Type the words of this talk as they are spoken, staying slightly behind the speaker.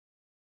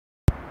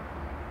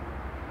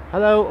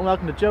Hello and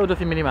welcome to Joe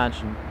Duffy Mini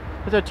Mansion.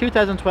 This is our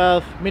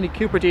 2012 Mini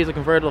Cooper Diesel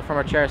convertible from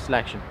our chair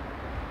selection.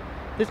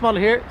 This model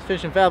here is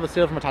finished in velvet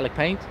silver metallic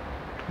paint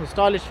with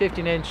stylish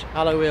 15-inch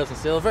alloy wheels in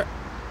silver.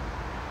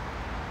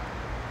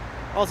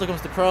 Also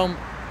comes the chrome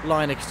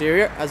line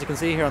exterior, as you can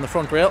see here on the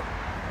front grille.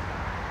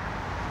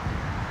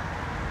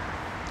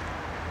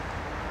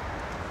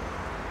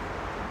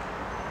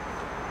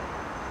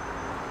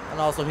 And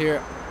also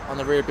here on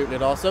the rear boot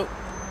lid also.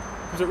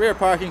 Comes with rear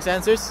parking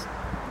sensors.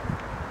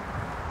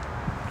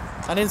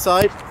 And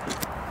inside,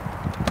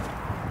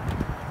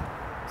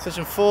 such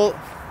in full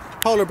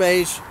polar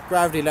beige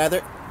gravity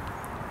leather.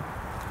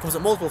 Comes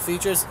with multiple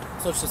features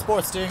such as a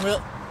sports steering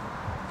wheel,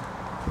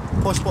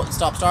 push button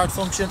stop start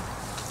function,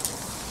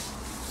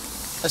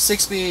 a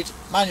 6-speed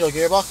manual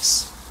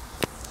gearbox,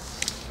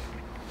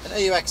 an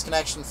AUX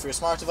connection for your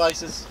smart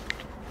devices,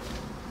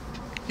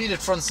 heated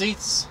front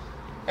seats,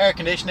 air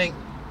conditioning,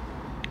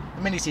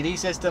 a mini CD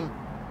system,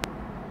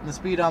 and the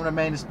speedometer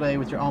main display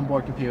with your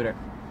onboard computer.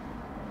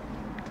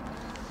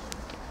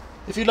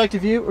 If you'd like to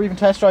view or even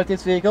test drive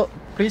this vehicle,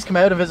 please come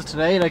out and visit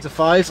today at exit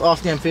 5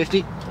 off the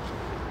M50,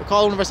 or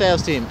call one of our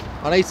sales team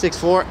on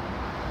 864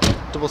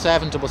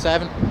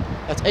 7777.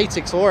 That's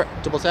 864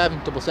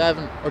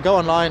 7777, or go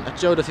online at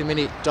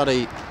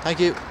joeduffymini.ie. Thank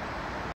you.